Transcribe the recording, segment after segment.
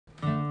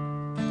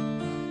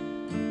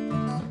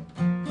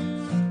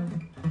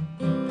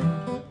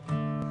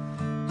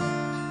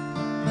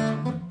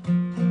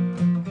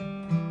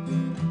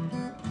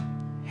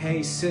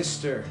Hey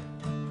sister,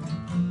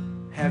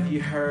 have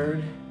you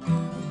heard?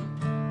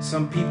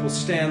 Some people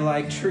stand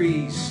like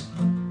trees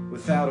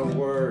without a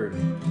word.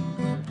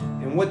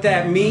 And what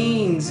that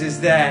means is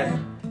that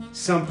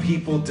some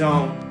people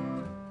don't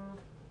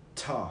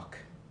talk.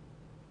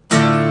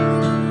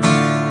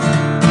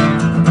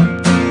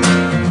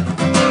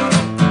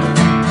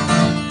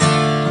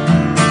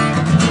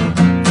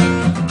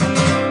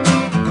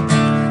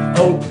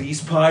 Oh,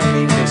 please pardon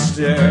me,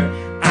 mister,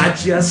 I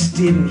just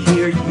didn't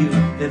hear you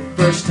the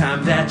first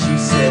time that you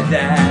said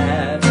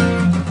that.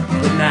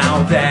 But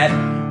now that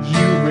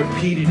you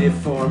repeated it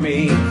for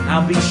me,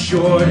 I'll be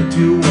sure to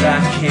do what I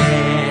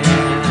can.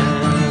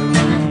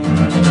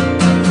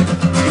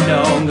 You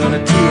know I'm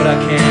gonna do what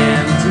I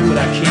can, do what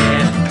I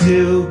can,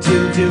 do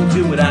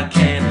what I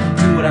can,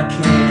 do what I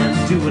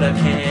can, do what I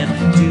can,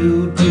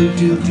 do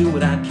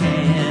what I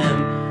can.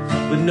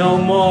 But no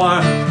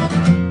more,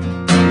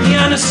 you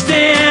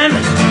understand?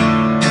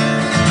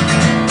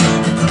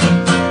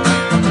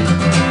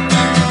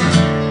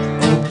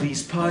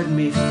 Pardon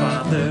me,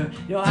 Father,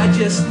 yo, I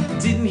just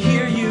didn't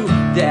hear you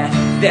that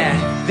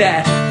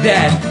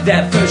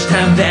first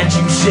time that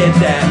you said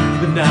that.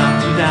 But now, you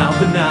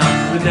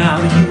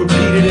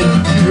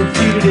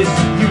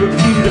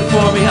repeated it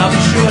for me. I'll be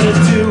sure to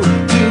do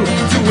what I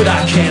can, do what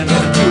I can,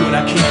 do what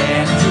I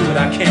can, do what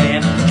I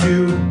can,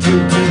 do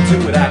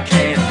what I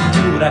can,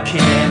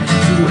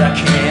 do what I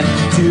can,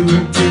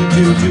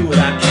 do what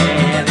I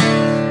can.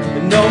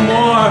 But no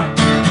more,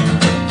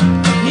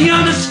 you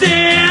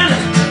understand?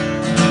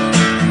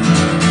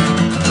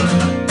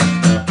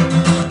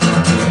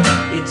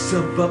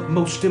 Of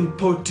utmost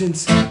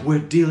importance, we're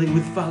dealing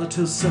with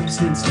volatile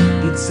substance.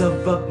 It's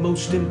of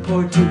utmost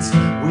importance,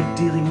 we're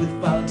dealing with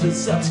volatile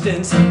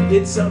substance.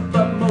 It's of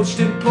utmost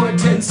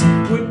importance,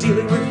 we're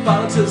dealing with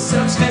volatile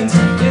substance.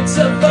 It's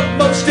of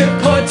utmost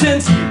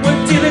importance,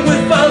 we're dealing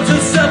with volatile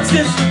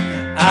substance.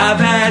 I've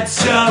had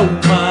so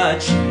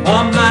much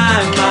on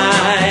my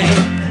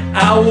mind,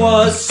 I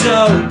was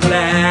so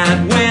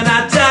glad when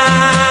I died.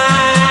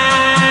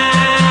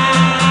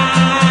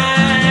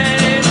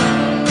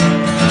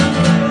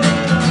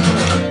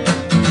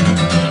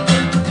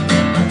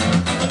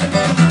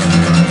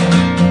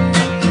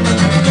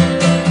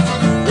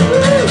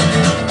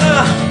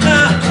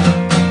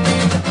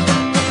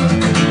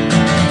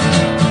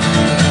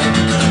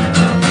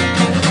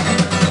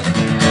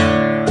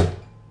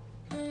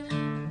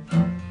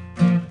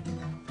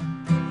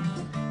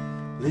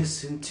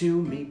 Listen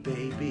to me,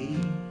 baby.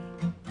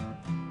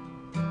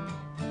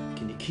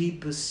 Can you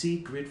keep a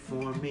secret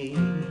for me?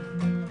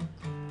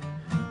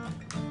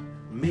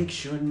 Make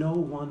sure no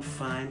one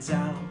finds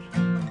out,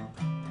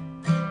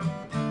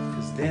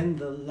 'cause then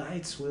the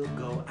lights will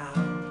go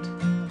out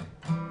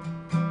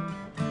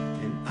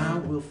and I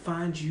will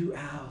find you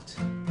out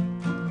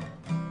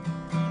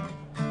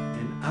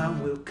and I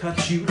will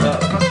cut you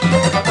up.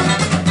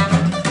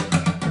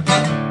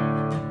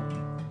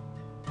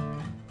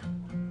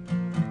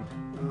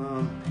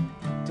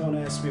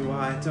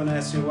 Don't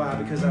ask me why,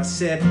 because I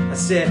said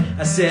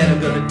I'm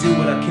gonna do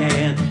what I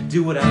can,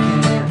 do what I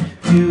can,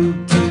 do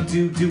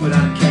what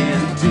I can,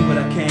 do what I can, do what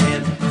I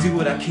can, do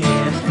what I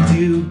can,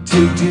 do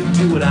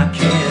what I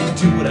can,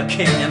 do what I can, do what I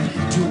can,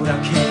 do what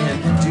I can,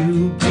 do what I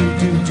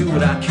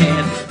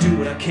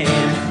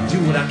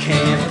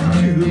can,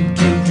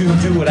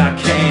 do what I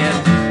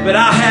can. But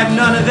I have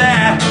none of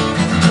that.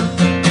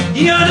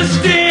 You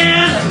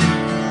understand?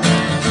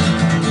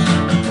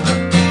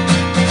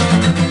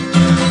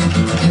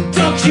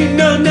 Don't you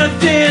know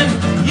nothing?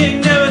 You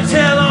never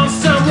tell on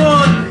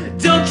someone.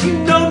 Don't you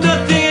know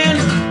nothing?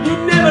 You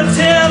never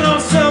tell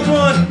on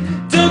someone.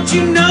 Don't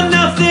you know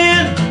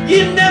nothing?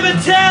 You never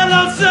tell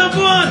on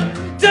someone.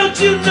 Don't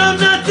you know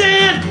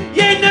nothing?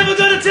 You ain't never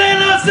gonna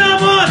tell on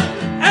someone.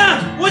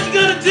 What you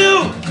gonna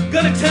do?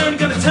 Gonna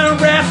turn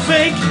rap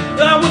fake?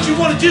 What you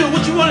wanna do?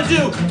 What you wanna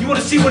do? You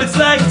wanna see what it's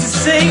like to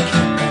sink?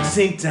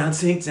 Sink down,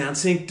 sink down,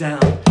 sink down.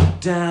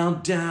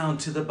 Down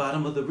to the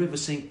bottom of the river,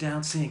 sink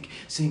down, sink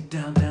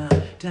down to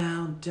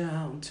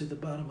the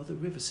bottom of the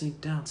river, sink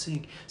down to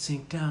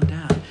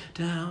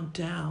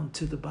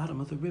the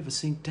bottom of the river,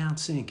 sink down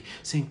to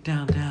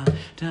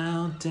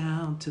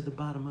the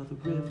bottom of the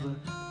river.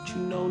 Don't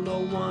you know no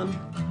one?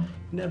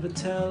 Never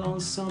tell on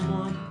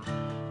someone.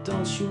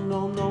 Don't you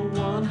know no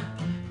one?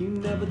 You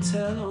never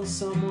tell on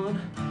someone.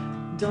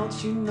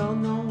 Don't you know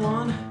no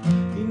one?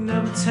 You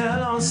never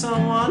tell on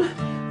someone.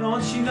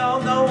 Don't you know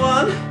no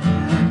one?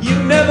 You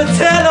never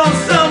tell on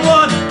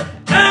someone.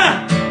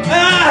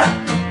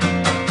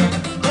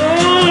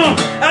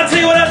 I'll tell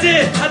you what I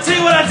did. I'll tell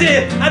you what I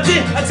did. I tell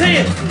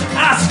you.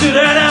 I stood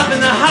right up in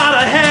the heart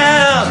of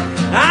hell.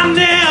 I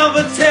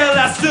never tell.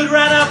 I stood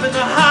right up in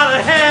the heart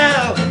of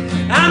hell.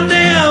 I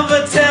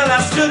never tell.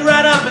 I stood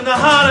right up in the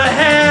heart of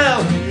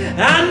hell.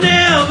 I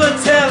never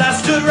tell. I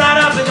stood right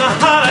up in the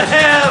heart of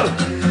hell.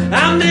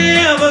 I'm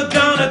never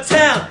gonna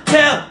tell.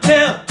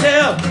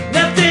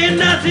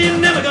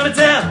 Nothing, never gonna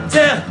tell.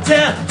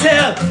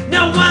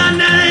 No one,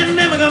 nothing,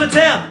 never gonna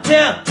tell.